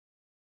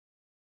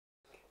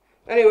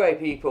Anyway,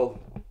 people,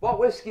 what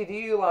whiskey do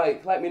you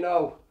like? Let me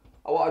know.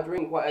 I want to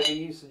drink whatever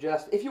you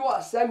suggest. If you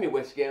want to send me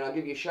whiskey and I'll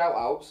give you shout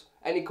outs,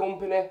 any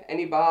company,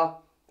 any bar,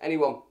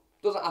 anyone.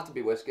 Doesn't have to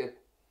be whiskey.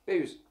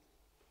 Booze.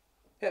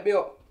 Hit me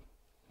up.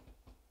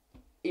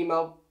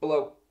 Email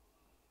below.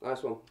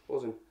 Nice one.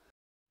 Buzzing.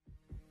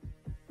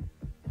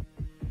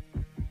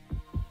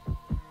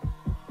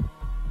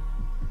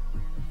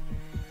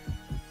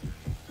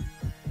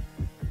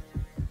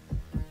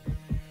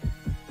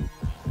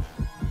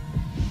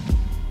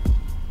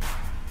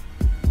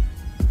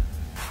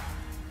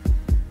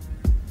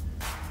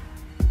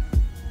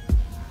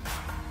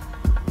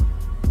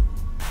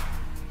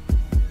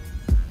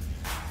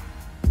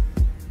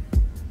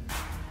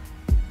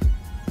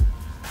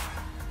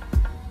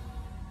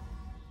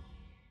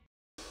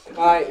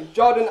 Right,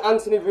 Jordan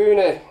Anthony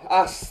Rooney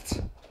asked,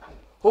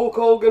 Hulk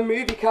Hogan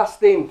movie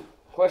casting?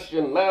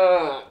 Question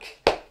mark.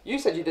 You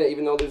said you didn't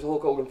even know there was a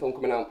Hulk Hogan film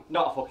coming out.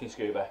 Not a fucking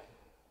scuba.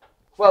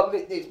 Well,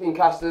 it's been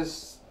cast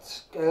as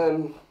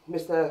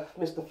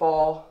Mr.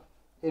 Thor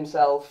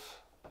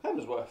himself.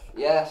 Hemsworth.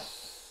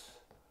 Yes.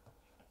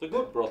 The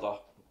good brother.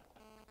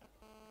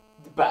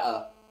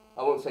 Better.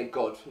 I won't say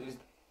good. He's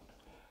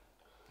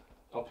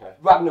Okay.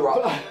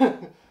 Ragnarok.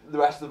 The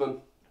rest of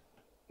them.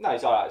 No,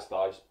 he's alright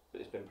stars.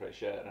 It's been pretty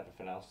shit and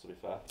everything else, to be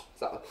fair.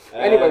 Exactly.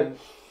 Anyway.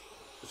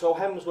 So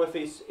Hemsworth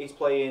is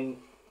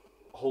playing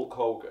Hulk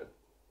Hogan.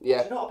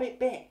 Yeah. He's not a bit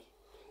big.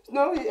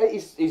 No,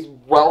 he's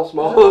well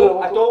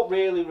small. I don't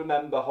really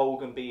remember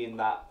Hogan being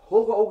that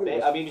Hulk Hogan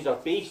big. I mean, he's a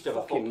beast of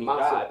a fucking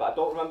massive guy, but I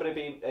don't remember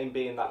him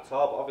being that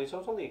tall. But obviously, I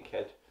was only a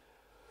kid.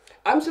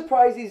 I'm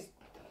surprised he's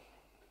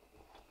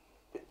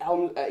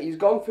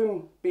gone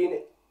from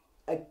being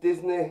a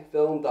Disney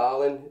film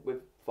darling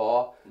with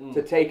Thor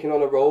to taking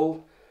on a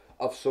role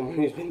of someone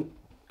who's been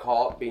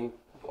caught being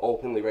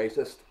openly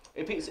racist.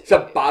 It's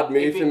a bad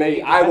move for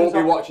me. I won't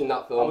be watching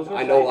that film.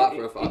 I know that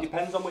for a fact. It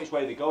depends on which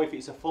way they go. If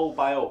it's a full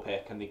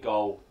biopic and they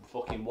go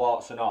fucking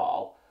warts and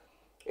all,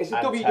 it's a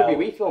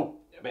WWE film.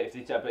 But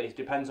it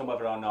depends on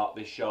whether or not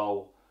they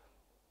show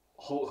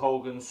Hulk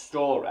Hogan's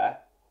story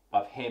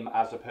of him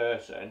as a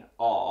person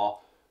or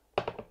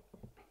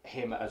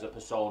him as a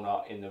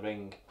persona in the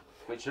ring,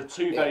 which are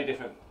two very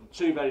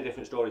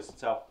different stories to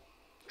tell.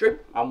 True.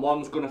 And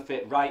one's gonna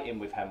fit right in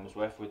with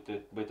Hemsworth with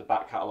the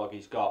back catalogue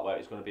he's got, where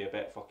it's gonna be a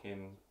bit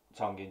fucking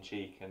tongue in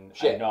cheek and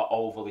not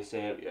overly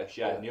serious.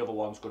 Yeah, and the other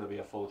one's gonna be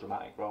a full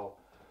dramatic role.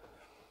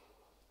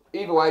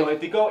 Either way. So if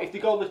they go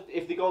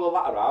the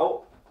latter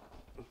route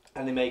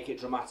and they make it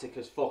dramatic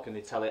as fuck and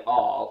they tell it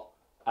all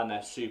and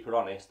they're super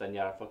honest, then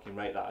yeah, I fucking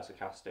rate that as a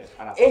casting.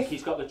 And I think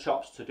he's got the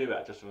chops to do it.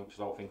 I just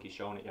don't think he's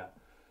shown it yet.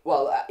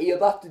 Well,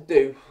 he'll have to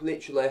do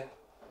literally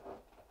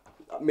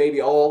maybe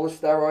all the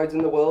steroids in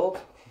the world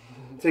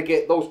to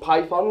get those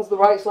pythons the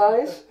right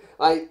size.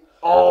 Like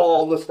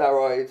all the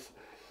steroids.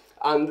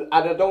 And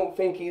I don't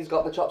think he's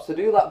got the chops to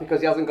do that because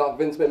he hasn't got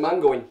Vince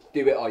McMahon going,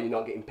 do it or you're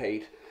not getting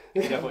paid.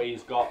 Yeah, but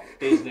he's got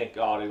Disney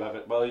or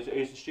whoever. Well, who's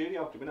the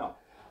studio? Do we know?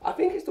 I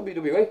think it's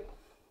WWE.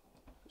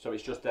 So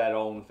it's just their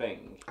own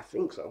thing? I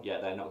think so.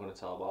 Yeah, they're not going to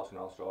tell a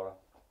Barcelona story.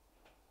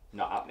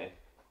 Not happening.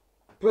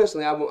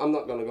 Personally, I'm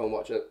not going to go and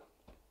watch it.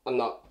 I'm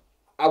not.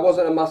 I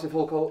wasn't a massive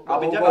Hulk Hogan fan.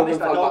 I'll be dead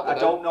honest, I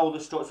don't know the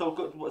story. So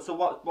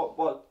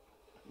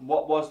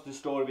what was the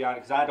story behind it?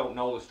 Because I don't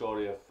know the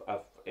story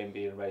of him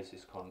being a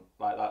racist cunt.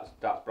 Like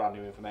that's brand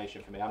new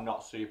information for me. I'm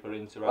not super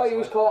into wrestling. Well, he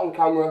was caught on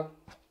camera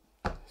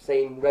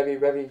saying very,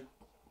 very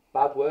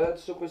bad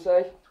words, should we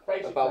say?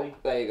 Basically.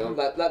 There you go.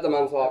 Let the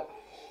man talk.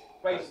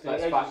 Basically,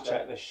 let's fact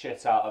check the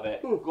shit out of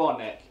it. Go on,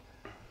 Nick.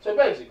 So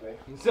basically.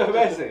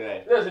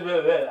 There's a bit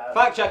of it.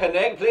 Fact checker,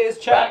 Nick. Please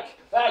check.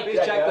 Please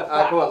check the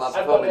facts. Come on, lads.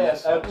 I've got it.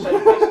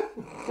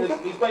 So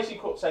he's basically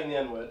caught saying the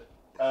N-word.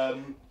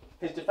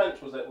 His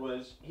defence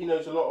was he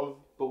knows a lot of.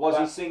 But was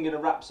he singing a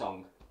rap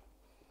song?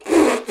 Is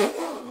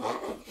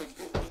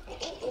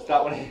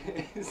that what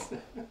it is?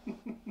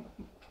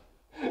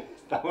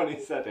 Is that when he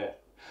said it?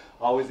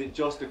 Or was it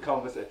just a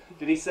conversation?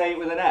 Did he say it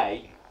with an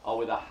A or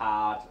with a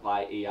hard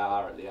like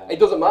ER at the end? It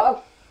doesn't matter.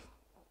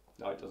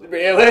 No, it doesn't.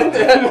 Really? No,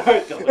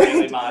 it doesn't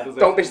really matter, does it?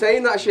 Don't be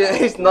saying that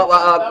shit. It's not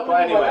that hard. That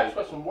would be my next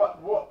question.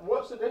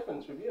 What's the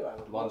difference with you,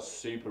 Alan? One's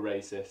super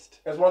racist.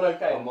 Is one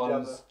okay? And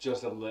one's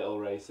just a little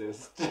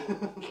racist.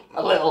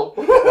 A little.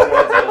 One's a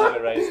little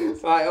bit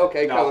racist. Right,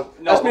 okay, come on.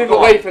 No, Let's move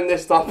away from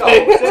this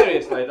topic. No,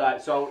 seriously,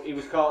 like, so he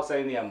was caught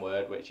saying the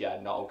N-word, which,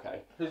 yeah, not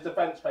okay. His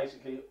defence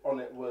basically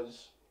on it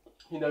was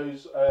he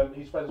knows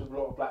he's friends with a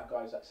lot of black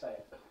guys that say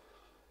it.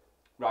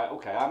 Right,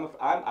 okay,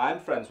 I'm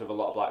friends with a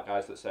lot of black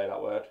guys that say that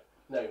word.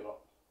 No, you're not.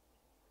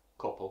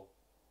 Couple.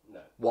 No.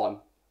 One.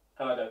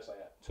 And I don't say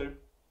it. Two.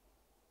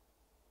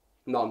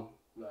 None.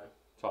 No.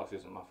 Fox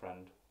isn't my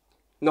friend.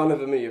 None of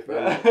them are your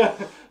friends.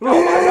 No,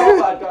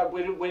 I know that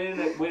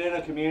we're in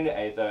a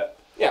community that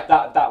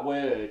that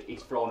word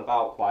is thrown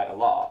about quite a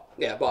lot.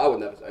 Yeah, but I would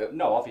never say it.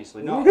 No,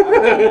 obviously not. I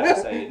would never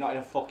say it. Not in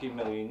a fucking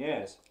million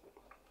years.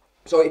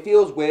 So it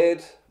feels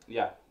weird.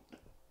 Yeah.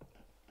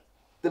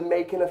 They're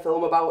making a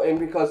film about him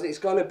because it's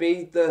gonna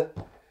be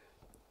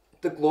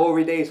the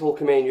glory days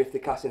Hulkamania if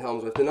they're casting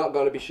Helmsworth. They're not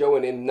going to be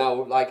showing him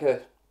now like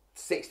a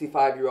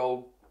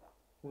 65-year-old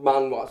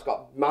man what's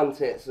got man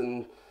tits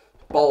and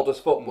bald as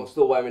fuck but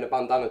still wearing a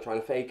bandana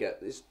trying to fake it.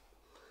 It's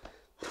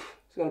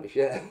going to be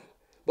shit.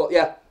 But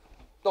yeah,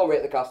 don't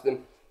rate the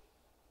casting.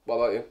 What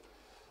about you?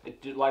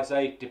 Like I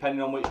say,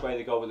 depending on which way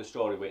they go with the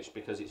story, which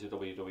because it's a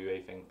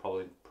WWE thing,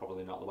 probably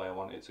not the way I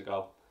want it to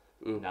go.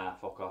 Nah,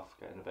 fuck off,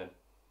 get in the bin.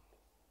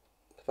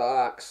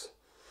 Facts.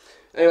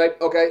 Anyway,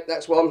 okay,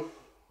 next one.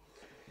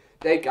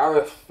 Dave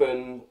Gareth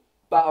and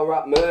Battle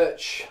Rap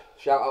merch.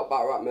 Shout out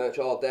Battle Rap merch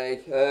all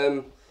day.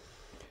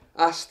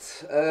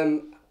 Asked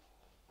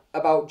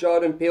about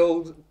Jordan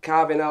Peele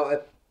carving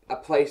out a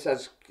place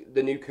as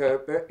the new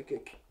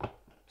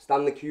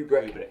Stanley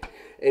Kubrick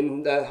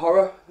in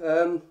horror.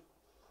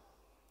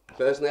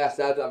 Personally, I've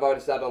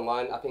already said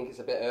online, I think it's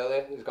a bit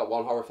earlier. He's got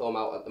one horror film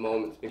out at the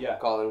moment to be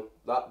calling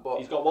that. But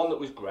he's got one that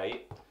was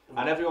great,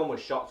 and everyone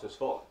was shocked as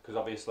fuck because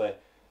obviously,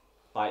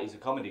 like, he's a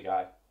comedy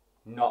guy,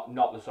 not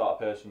the sort of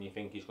person you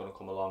think he's going to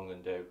come along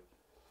and do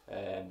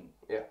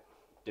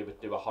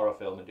a horror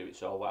film and do it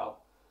so well.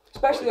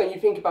 Especially when you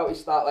think about his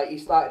start, like he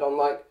started on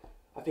like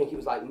I think it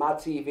was like Mad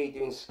TV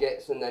doing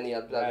skits, and then he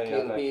had like Key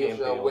and Peele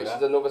show, which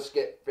is another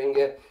skit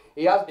finger.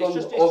 He has done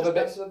other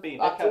bits of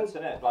acting.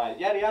 Isn't it? Like,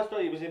 yeah, he has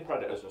done. He was in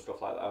Predators and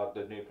stuff like that.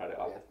 The new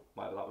Predator,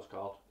 whatever that was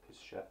called. Piece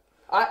of shit.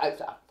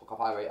 Fuck off,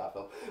 I rate that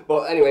film.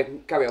 But anyway,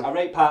 carry on. I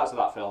rate parts of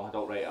that film. I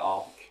don't rate it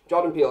all.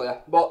 Jordan Peele, yeah,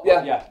 but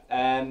yeah,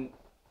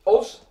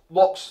 Us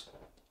looks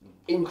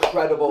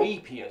incredible.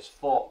 Creepy as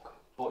fuck,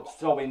 but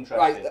so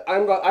interesting.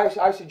 Right,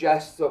 I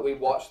suggest that we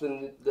watch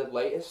the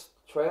latest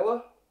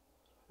trailer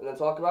and then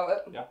talk about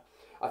it. Yeah.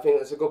 I think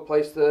that's a good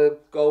place to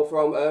go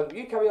from.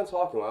 You carry on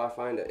talking while I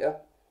find it, yeah?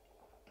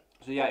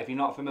 So yeah, if you're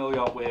not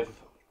familiar with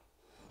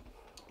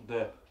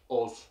the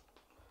Us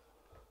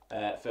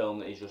film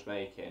that he's just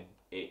making,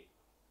 it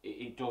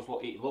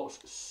looks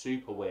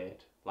super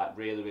weird, like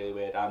really, really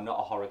weird. I'm not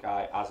a horror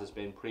guy, as has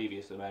been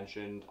previously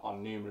mentioned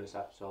on numerous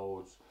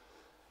episodes.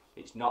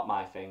 It's not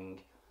my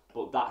thing,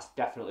 but that's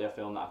definitely a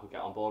film that I could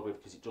get on board with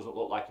because it doesn't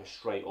look like a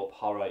straight up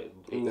horror.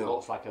 It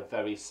looks like a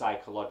very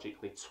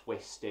psychologically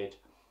twisted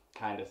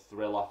kind of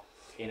thriller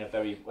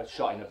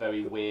shot in a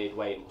very weird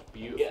way. It looks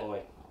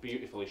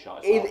beautifully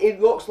shot.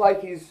 It looks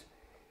like he's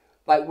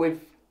like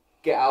with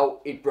Get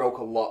Out. He broke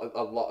a lot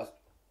of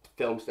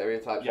film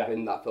stereotypes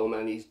within that film,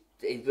 and he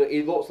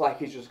looks like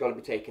he's just going to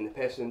be taking the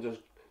piss and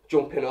just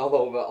jumping all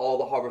over all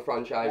the horror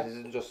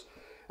franchises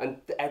and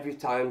every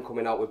time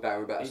coming out with better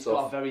and better stuff.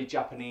 He's got a very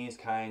Japanese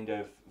kind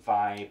of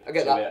vibe to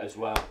it as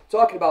well.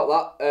 Talking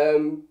about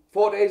that,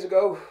 4 days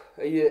ago,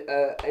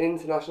 an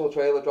international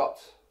trailer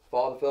dropped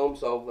for the film,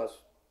 so let's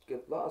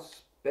give that a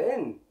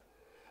spin.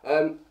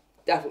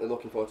 Definitely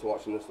looking forward to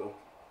watching this one.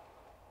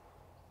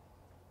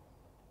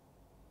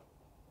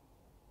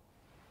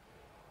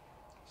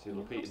 See,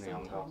 repeating the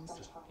angle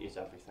just is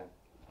everything.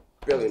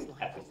 Brilliant.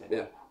 Everything.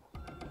 Yeah.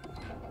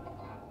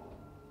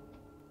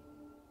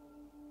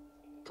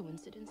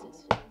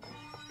 Coincidences.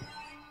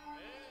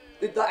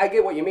 I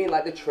get what you mean,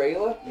 like the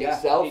trailer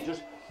itself.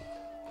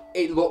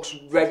 It looks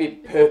very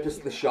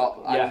purposely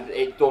shot, and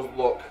it does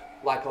look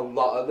like a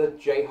lot of the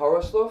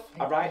J-horror stuff.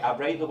 I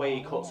rate the way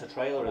he cuts a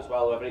trailer as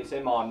well, whether it's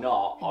him or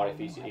not, or if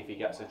he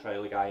gets a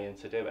trailer guy in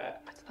to do it.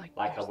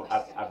 Like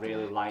I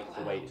really like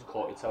the way it's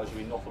cut. It tells you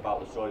enough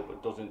about the story,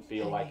 but doesn't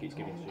feel like it's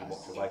giving too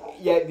much away.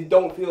 Yeah, they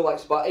don't feel like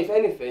If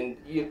anything,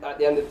 at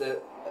the end of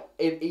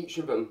each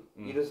of them,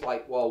 you're just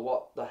like, well,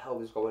 what the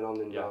hell is going on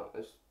in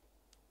that?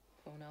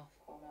 Oh no.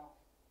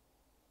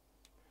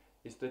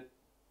 Is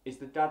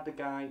the dad the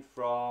guy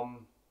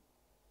from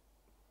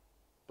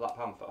Black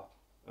Panther?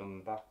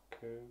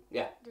 Baku?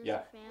 Yeah. There's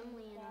a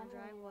family in our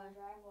driveway.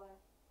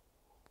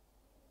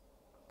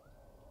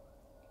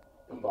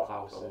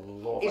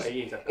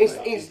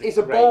 It's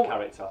a bold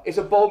character. It's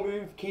a bold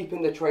move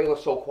keeping the trailer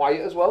so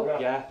quiet as well.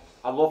 Yeah,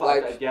 I love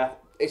it. Yeah,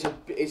 it's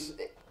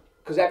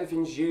because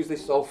everything's usually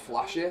so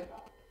flashy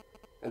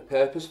and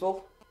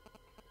purposeful.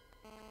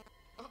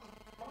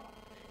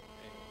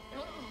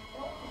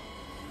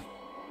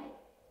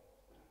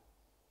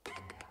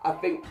 I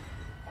think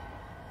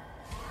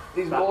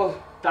there's more.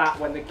 That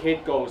when the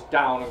kid goes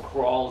down and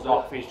crawls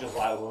off, he's just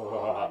like.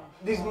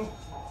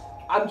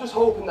 I'm just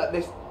hoping that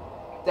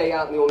they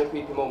aren't the only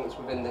creepy moments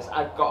within this.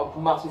 I've got a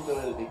massive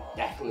feeling that they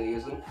definitely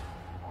isn't,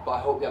 but I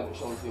hope they haven't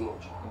shown too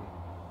much.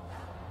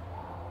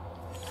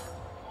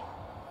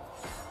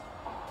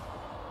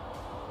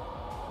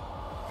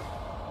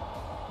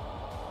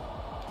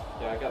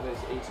 Yeah, I get this.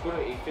 It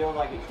feels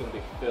like it's going to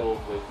be filled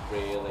with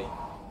really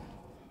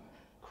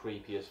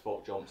creepy as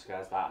fuck jump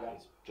scares.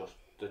 It's just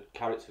the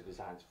character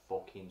design's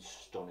fucking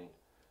stunning.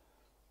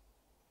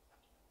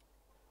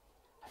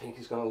 I think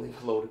it's going to leave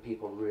a load of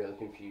people really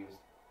confused.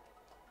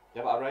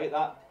 Yeah, but I rate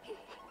that.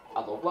 I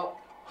love that.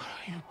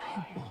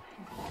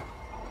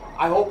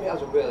 I hope it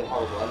has a really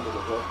horrible ending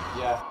as well.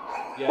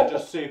 Yeah,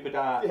 just super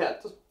dark. Yeah,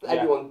 just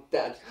everyone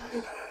dead.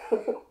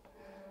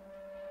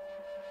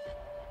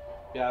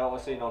 Yeah, I don't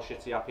want to see no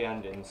shitty happy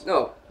endings.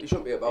 No, you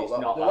shouldn't be about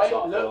that. The way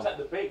it looked at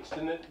the beach,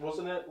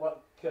 wasn't it like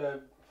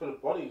full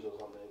of bodies or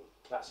something?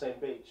 That same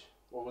beach,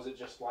 or was it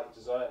just like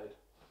deserted?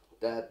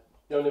 Dead.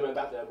 You only went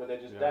back there, but they're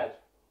just Yeah. dead.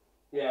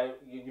 Yeah,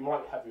 you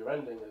might have your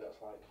ending. It looks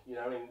like, you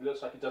know, I mean, it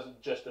looks like it doesn't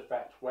just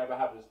affect whatever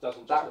happens.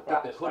 Doesn't just affect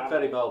That this could family.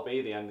 very well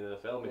be the end of the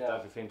film if Yeah.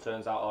 everything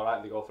turns out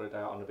alright. They go for a day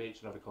out on the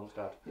beach and every cunt's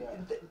dead. Yeah.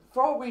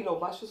 For all we know,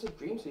 that's just a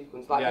dream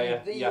sequence. Like,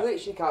 Yeah, you yeah.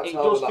 literally can't It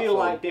tell does with that feel film.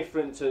 like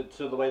different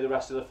to the way the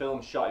rest of the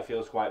film's shot. It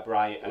feels quite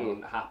bright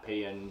and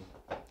happy, and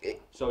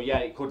so yeah,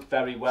 it could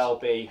very well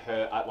be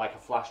her at like a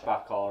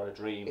flashback or a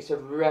dream. It's a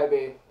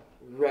very,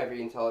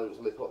 very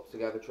intelligently put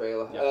together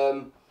trailer.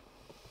 Yeah.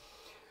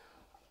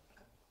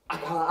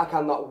 I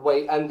cannot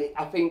wait. And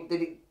I think,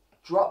 did it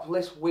drop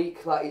this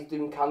week that he's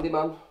doing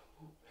Candyman?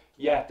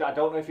 Yeah, I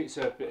don't know if it's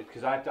a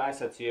because I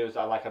said to you is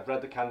that like I've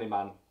read the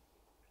Candyman.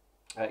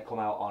 It come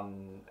out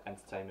on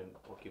Entertainment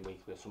fucking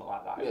Weekly or something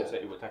like that. Yeah.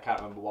 It was, I can't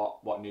remember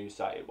what news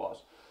site it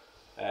was,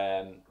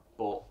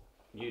 but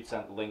you'd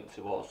sent the link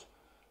to us,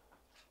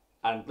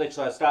 and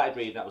literally I started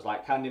reading. It was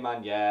like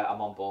Candyman, yeah, I'm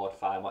on board,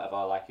 fine,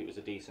 whatever. Like it was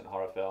a decent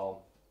horror film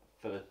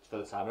for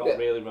the time. I don't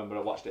really remember.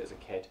 I watched it as a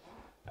kid.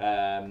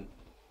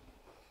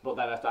 But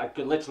then I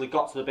literally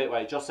got to the bit where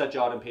it just said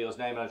Jordan Peele's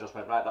name, and I just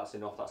went, right, that's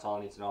enough. That's all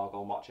I need to know. I'll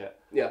go and watch it.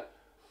 Yeah.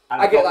 And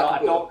I get that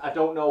I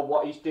don't know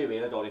what he's doing.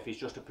 I don't know if he's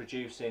just a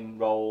producing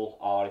role,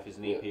 or if he's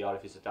an EP, or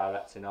if he's a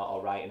directing or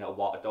writing it, or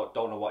what. I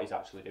don't know what he's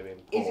actually doing.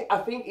 I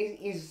think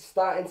he's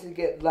starting to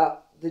get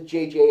the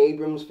J.J.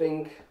 Abrams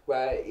thing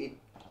where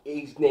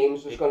his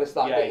name's just going to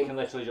start Yeah, getting... he can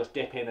literally just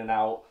dip in and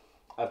out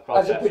of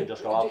projects and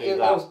just go, I'll do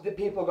that. The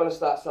people are going to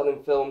start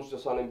selling films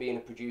just on him being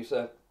a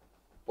producer,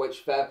 which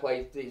fair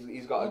play,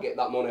 he's got to get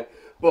that money.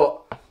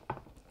 But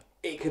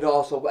it could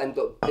also end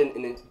up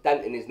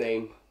denting his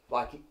name.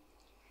 Like,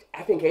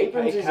 I think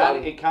Abrams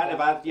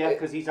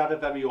because he's had a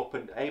very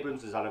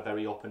Abrams has had a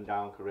very up and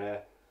down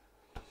career,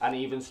 and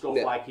even stuff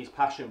like his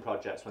passion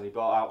projects when he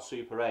brought out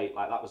Super 8,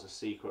 like that was a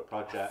secret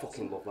project. I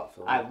fucking love that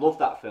film. I love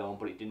that film,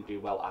 but it didn't do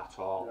well at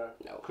all.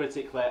 No.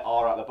 Critically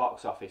or at the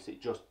box office,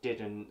 it just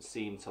didn't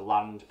seem to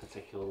land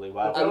particularly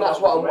well. And that's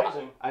what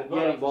amazing.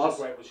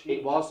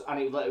 It was, and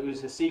it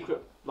was a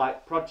secret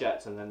like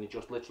project, and then they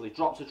just literally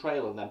dropped a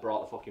trailer and then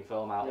brought the fucking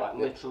film out.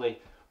 Literally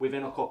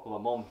within a couple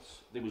of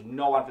months, there was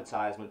no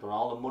advertisement done.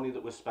 All the money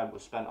that was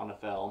spent on a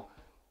film.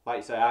 Like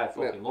you say, I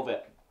fucking love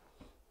it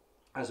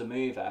as a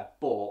movie,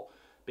 but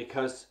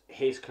because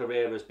his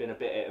career has been a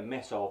bit hit and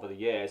miss over the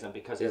years, and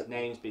because his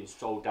name's been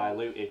so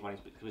diluted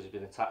because he's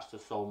been attached to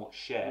so much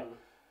shit,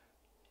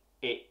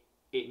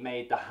 it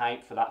made the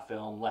hype for that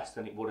film less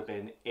than it would have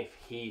been if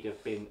he'd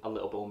have been a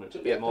little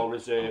bit more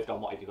reserved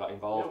on what he got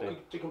involved in.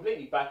 To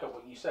completely back up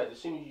what you said, as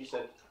soon as you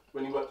said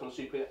when he worked on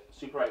Super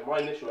 8, my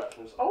initial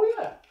reaction was, oh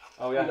yeah.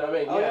 Oh yeah. You know what I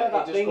mean? Oh yeah,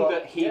 that thing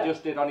that he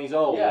just did on his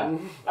own. Yeah.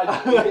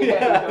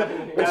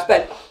 We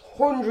spent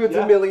hundreds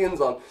of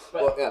millions on.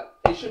 But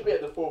it should be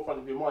at the forefront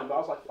of your mind. But I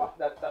was like, fuck,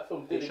 that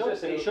film did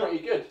exist and it was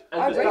pretty good.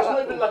 And I it's rate not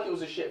that even like it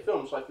was a shit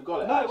film, so I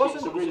forgot it. No, it Actually, wasn't.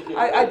 It's a really good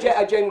I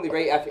film. genuinely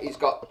rate it. I think he's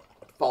got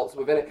faults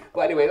within it.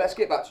 But anyway, let's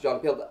get back to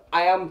Jordan Peele.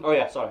 I am Oh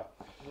yeah, sorry.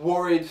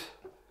 worried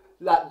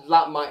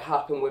that might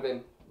happen with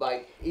him.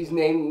 Like, his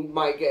name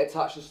might get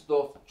attached to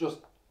stuff just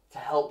to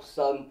help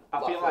sell.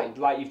 I feel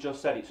like you've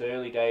just said, it's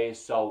early days,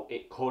 so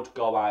it could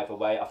go either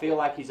way. I feel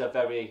like he's a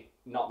very,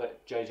 not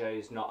that JJ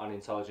is not an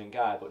intelligent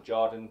guy, but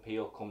Jordan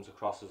Peele comes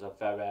across as a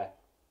very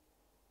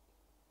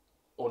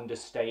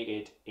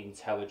understated,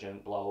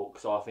 intelligent bloke.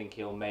 So I think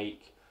he'll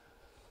make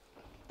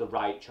the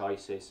right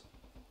choices,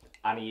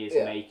 and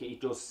he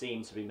does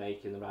seem to be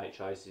making the right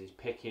choices. He's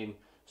picking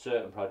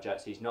certain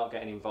projects. He's not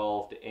getting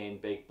involved in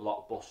big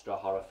blockbuster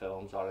horror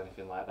films or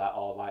anything like that,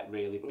 or like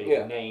really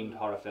big named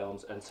horror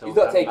films until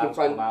Candyman's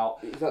come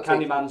out.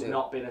 Candyman's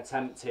not been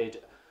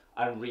attempted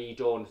and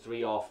redone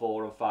 3 or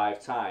 4 and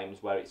 5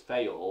 times where it's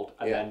failed,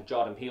 and then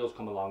Jordan Peele's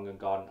come along and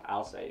gone,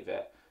 I'll save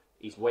it.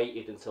 He's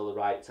waited until the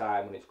right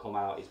time when it's come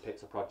out. He's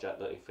picked a project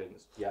that he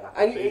thinks,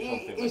 I can do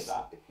something with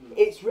that.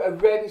 It's a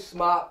really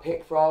smart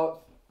pick for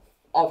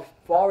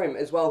him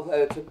as well.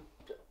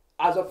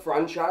 As a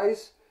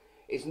franchise,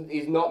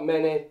 it's not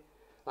many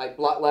like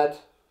Black Lead,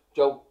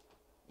 Joe.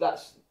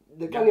 That's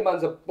the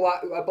Candyman's a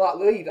black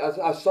lead,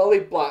 a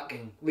solid black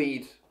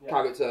lead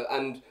character,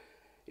 and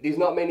there's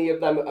not many of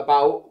them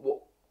about.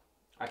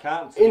 I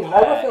can't. In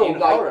horror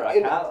films,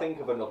 I can't think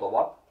of another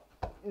one.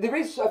 There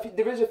is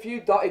a few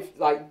dotted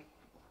like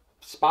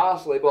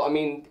sparsely, but I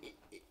mean,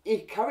 he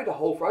carried a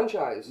whole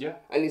franchise. Yeah.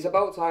 And it's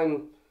about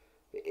time.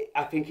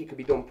 I think it could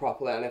be done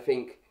properly, and I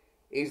think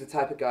he's the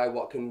type of guy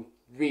what can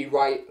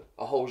rewrite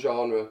a whole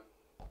genre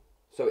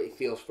so it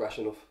feels fresh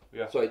enough.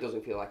 Yeah. So it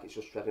doesn't feel like it's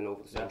just treading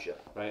over the same shit.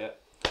 Right.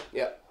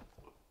 Yeah.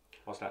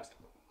 What's next?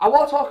 I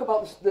want to talk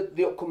about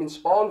the upcoming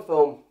Spawn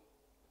film.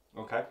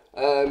 Okay.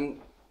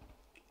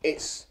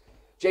 It's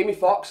Jamie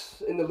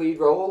Foxx in the lead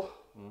role.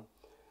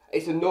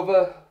 It's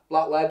another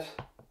Black Lead,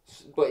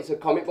 but it's a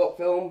comic book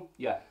film.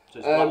 Yeah, so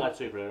it's a Black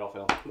Lead superhero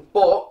film.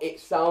 But it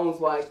sounds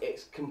like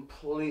it's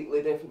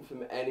completely different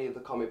from any of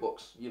the comic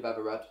books you've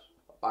ever read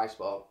by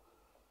Spawn.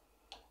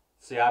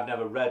 See, I've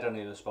never read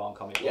any of the Spawn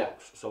comic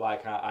books, so I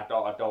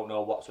don't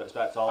know what to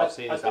expect. All I've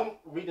seen is I didn't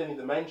read any of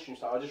the mainstream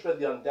stuff. I just read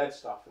the undead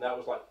stuff, and that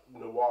was like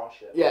noir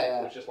shit.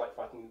 Yeah. It was just like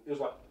fucking. It was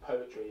like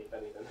poetry, if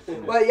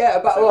anything. Well,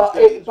 yeah, but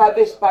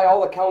by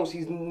all accounts,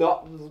 he's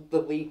not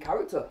the lead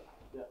character.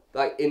 Yeah.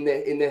 Like in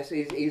this,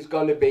 he's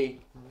gonna be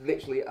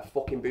literally a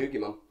fucking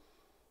boogeyman.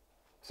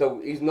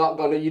 So he's not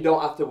gonna. You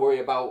don't have to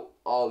worry about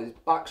all his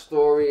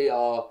backstory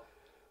or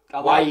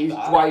why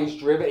he's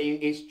driven.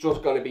 It's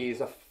just gonna be he's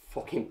a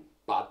fucking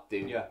bad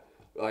dude. Yeah.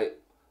 Like,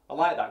 I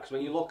like that because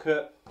when you look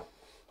at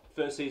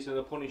first season of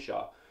The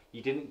Punisher,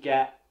 you didn't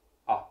get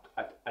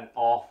an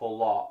awful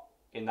lot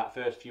in that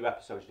first few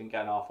episodes. You didn't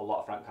get an awful lot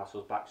of Frank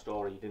Castle's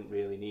backstory. You didn't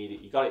really need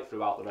it. You got it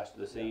throughout the rest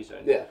of the season.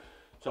 yeah.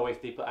 So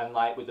if they and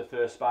like with the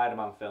first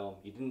Spider-Man film,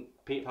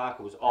 Peter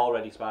Parker was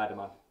already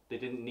Spider-Man. They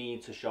didn't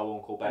need to show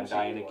Uncle Ben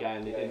dying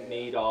again. They didn't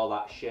need all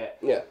that shit.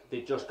 Yeah.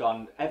 They'd just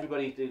gone.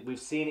 We've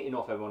seen it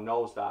enough. Everyone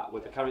knows that.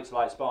 With a character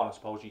like Spawn, I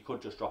suppose you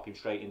could just drop him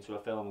straight into a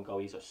film and go,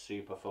 he's a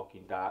super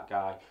fucking dark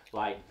guy.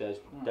 Like there's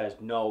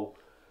no.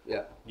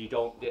 Yeah. You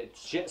don't.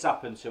 Shit's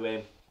happened to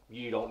him.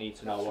 You don't need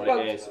to know what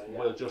it is.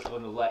 We're just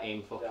going to let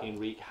him fucking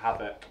wreak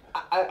havoc.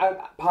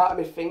 I part of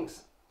me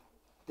thinks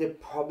they're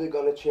probably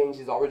going to change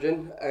his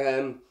origin.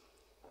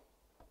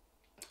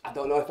 I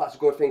don't know if that's a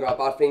good thing or a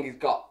bad thing. He's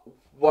got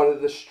one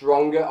of the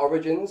stronger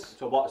origins.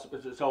 So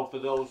for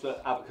those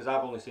that because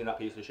I've only seen that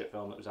piece of shit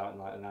film that was out in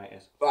like the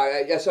 90s.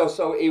 Right. Yeah.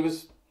 So he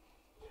was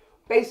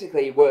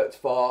basically worked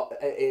for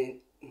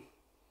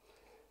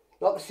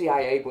not the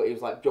CIA, but he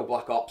was like Joe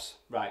Black Ops.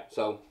 Right.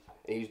 So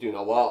he was doing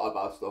a lot of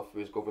bad stuff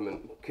with his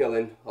government,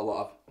 killing a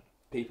lot of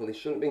people he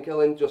shouldn't have been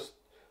killing. Just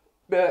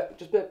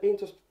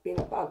being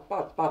a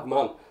bad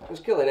man.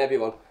 Just killing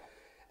everyone.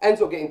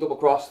 Ends up getting double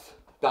crossed.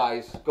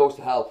 Dies. Goes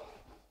to hell.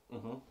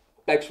 Mm-hmm.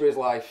 Begs for his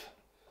life.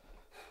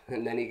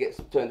 And then he gets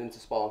turned into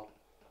Spawn.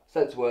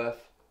 Sent to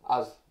Earth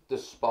as the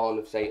spawn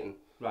of Satan.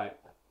 Right.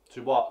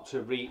 To what?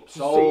 To reap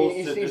souls?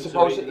 He's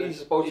supposed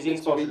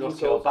to just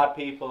kill bad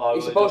people or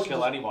he's will supposed he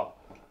just to kill anyone?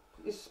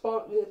 He's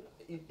spawn.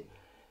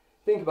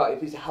 Think about it,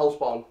 if he's a hell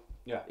spawn,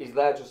 Yeah. he's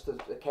there just as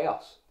a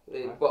chaos.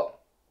 But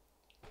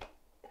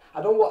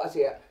I don't want to see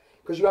it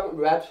because you haven't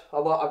read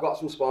a lot. I've got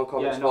some Spawn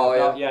comics for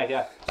you.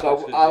 Yeah.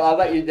 So I'll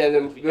let you then.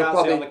 If you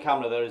can't see on the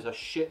camera, there is a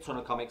shit ton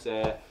of comics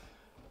here.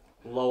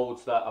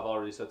 Loads that I've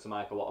already said to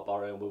Michael what to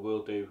borrow, and we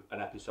will do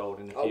an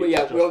episode in the future. But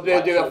yeah, we'll do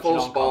a full touching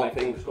on Spawn comics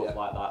thing. and stuff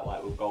like that.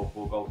 Like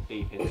we'll go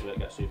deep into it,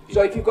 get super deep.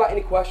 So if you've got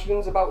any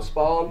questions about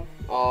Spawn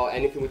or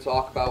anything we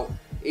talk about,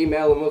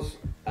 email them us.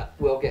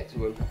 We'll get to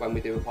them when we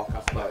do a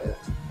podcast about it.